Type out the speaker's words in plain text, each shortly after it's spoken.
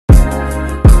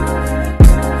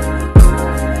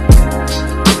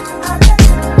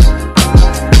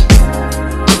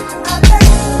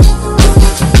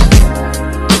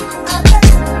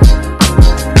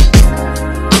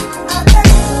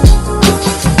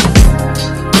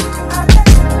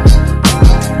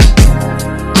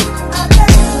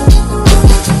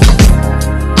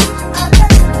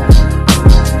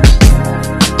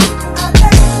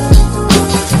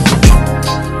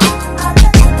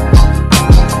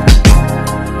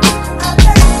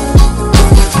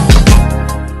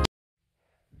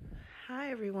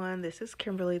This is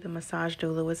Kimberly, the massage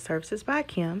doula with Services by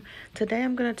Kim. Today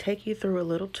I'm going to take you through a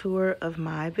little tour of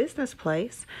my business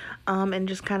place and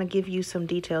just kind of give you some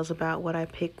details about what I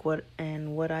picked, what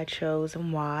I chose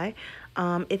and why.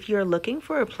 If you're looking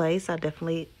for a place, I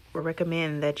definitely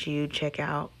recommend that you check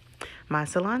out my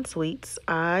salon suites.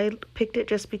 I picked it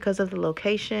just because of the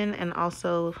location and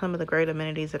also some of the great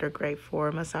amenities that are great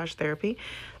for massage therapy.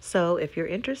 So if you're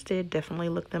interested, definitely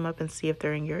look them up and see if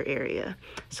they're in your area.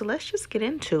 So let's just get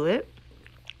into it.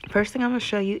 First thing I'm going to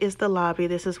show you is the lobby.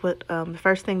 This is what the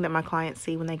first thing that my clients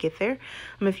see when they get there.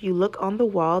 If you look on the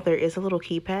wall, there is a little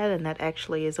keypad, and that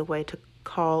actually is a way to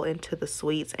call into the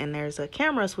suites, and there's a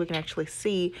camera so we can actually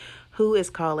see who is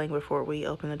calling before we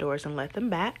open the doors and let them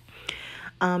back.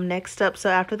 Next up, so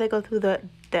after they go through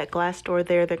that glass door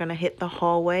there, they're going to hit the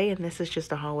hallway, and this is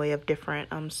just a hallway of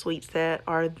different suites that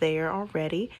are there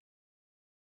already.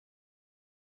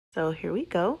 So here we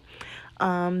go.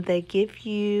 They give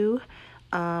you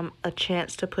a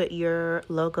chance to put your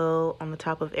logo on the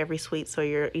top of every suite so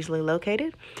you're easily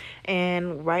located.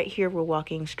 And right here, we're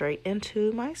walking straight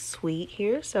into my suite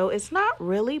here. So it's not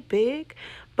really big,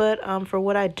 but for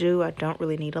what I do, I don't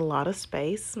really need a lot of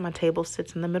space. My table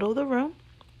sits in the middle of the room.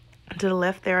 To the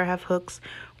left there, I have hooks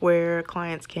where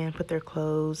clients can put their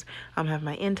clothes. I have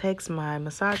my intakes, my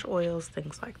massage oils,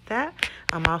 things like that.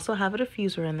 I also have a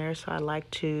diffuser in there, so I like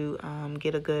to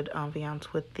get a good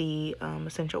ambiance with the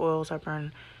essential oils. I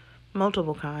burn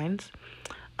multiple kinds.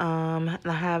 And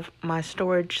I have my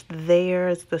storage there.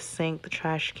 It's the sink, the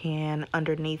trash can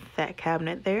underneath that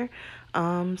cabinet there.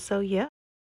 So yeah.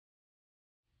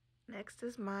 Next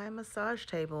is my massage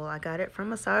table. I got it from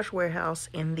Massage Warehouse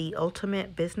in the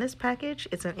Ultimate Business Package.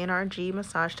 It's an NRG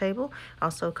massage table.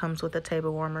 Also comes with a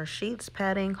table warmer, sheets,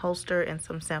 padding, holster, and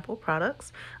some sample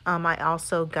products. I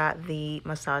also got the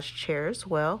massage chair as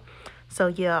well. So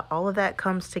yeah, all of that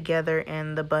comes together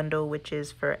in the bundle, which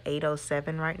is for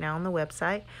 $807 right now on the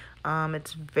website.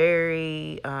 It's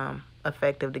very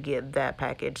effective to get that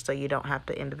package so you don't have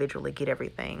to individually get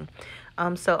everything.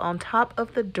 So on top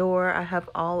of the door, I have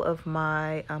all of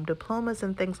my diplomas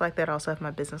and things like that. I also have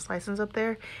my business license up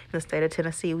there. In the state of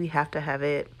Tennessee, we have to have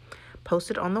it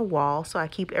posted on the wall, so I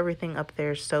keep everything up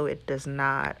there so it does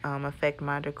not affect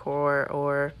my decor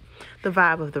or the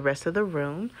vibe of the rest of the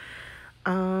room.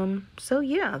 So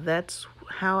yeah, that's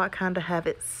how I kind of have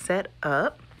it set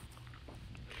up.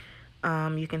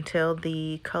 You can tell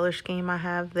the color scheme I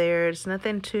have there. It's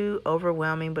nothing too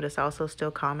overwhelming, but it's also still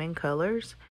calming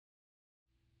colors.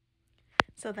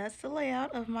 So that's the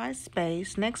layout of my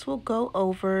space. Next, we'll go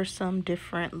over some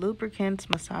different lubricants,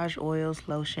 massage oils,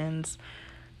 lotions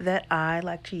that I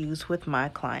like to use with my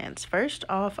clients. First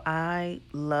off, I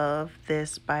love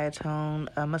this Biotone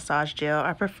massage gel.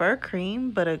 I prefer cream,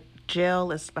 but a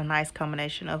gel is a nice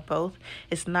combination of both.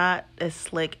 It's not as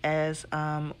slick as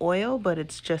oil, but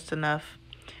it's just enough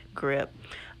grip.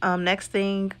 Next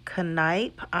thing,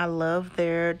 Knipe. I love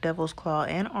their Devil's Claw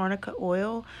and Arnica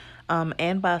oil.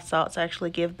 And bath salts. I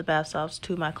actually give the bath salts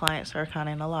to my clients who are kind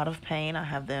of in a lot of pain. I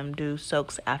have them do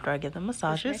soaks after I give them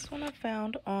massages. This next one I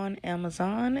found on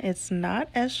Amazon. It's not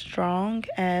as strong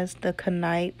as the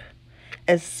Knipe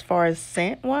as far as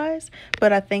scent wise,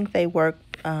 but I think they work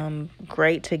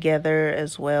great together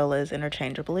as well as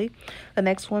interchangeably. The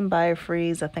next one,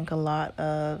 Biofreeze. I think a lot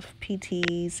of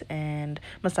PTs and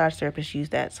massage therapists use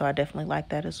that, so I definitely like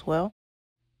that as well.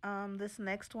 This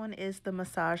next one is the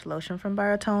massage lotion from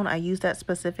Biotone. I use that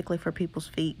specifically for people's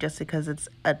feet just because it's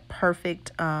a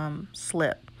perfect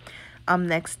slip.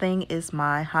 Next thing is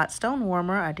my hot stone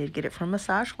warmer. I did get it from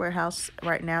Massage Warehouse.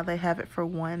 Right now they have it for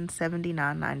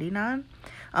 $179.99.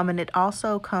 And it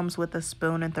also comes with a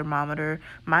spoon and thermometer.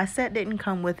 My set didn't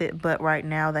come with it, but right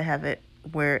now they have it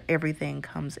where everything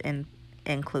comes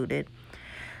included.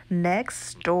 Next,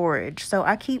 storage. So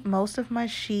I keep most of my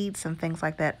sheets and things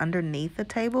like that underneath the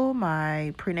table,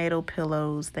 my prenatal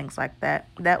pillows, things like that.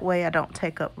 That way I don't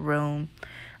take up room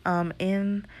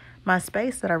in my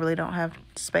space that I really don't have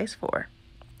space for.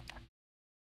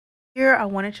 Here I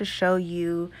wanted to show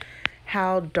you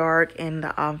how dark in the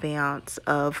ambiance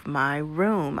of my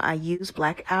room. I use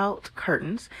blackout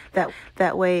curtains.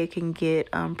 That way it can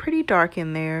get pretty dark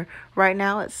in there. Right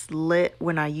now it's lit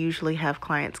when I usually have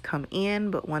clients come in,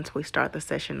 but once we start the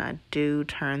session, I do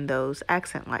turn those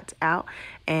accent lights out,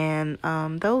 and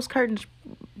those curtains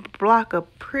block a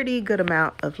pretty good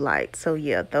amount of light. So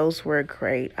yeah, those were a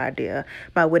great idea.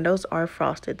 My windows are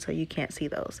frosted, so you can't see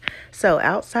those. So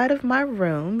outside of my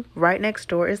room, right next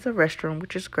door is the restroom,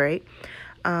 which is great.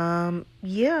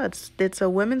 Yeah, it's a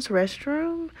women's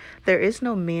restroom. There is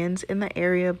no men's in the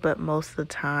area, but most of the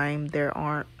time there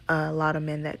aren't a lot of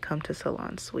men that come to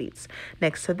salon suites.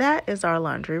 Next to that is our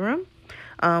laundry room,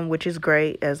 which is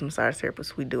great. As massage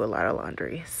therapists, we do a lot of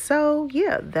laundry. So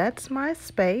yeah, that's my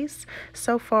space.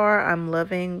 So far, I'm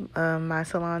loving my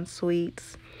salon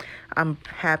suites. I'm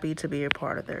happy to be a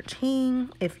part of their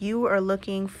team. If you are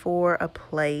looking for a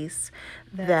place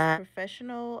that's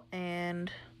professional and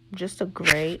just a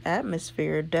great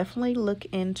atmosphere, definitely look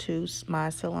into my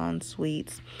salon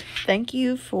suites. Thank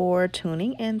you for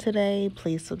tuning in today.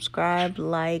 Please subscribe,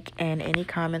 like, and any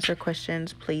comments or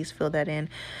questions, please fill that in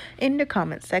the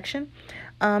comment section.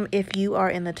 If you are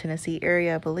in the Tennessee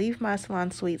area, I believe my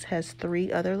salon suites has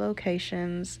 3 other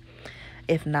locations.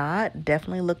 If not,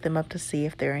 definitely look them up to see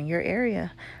if they're in your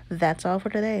area. That's all for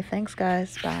today. Thanks,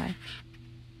 guys. Bye.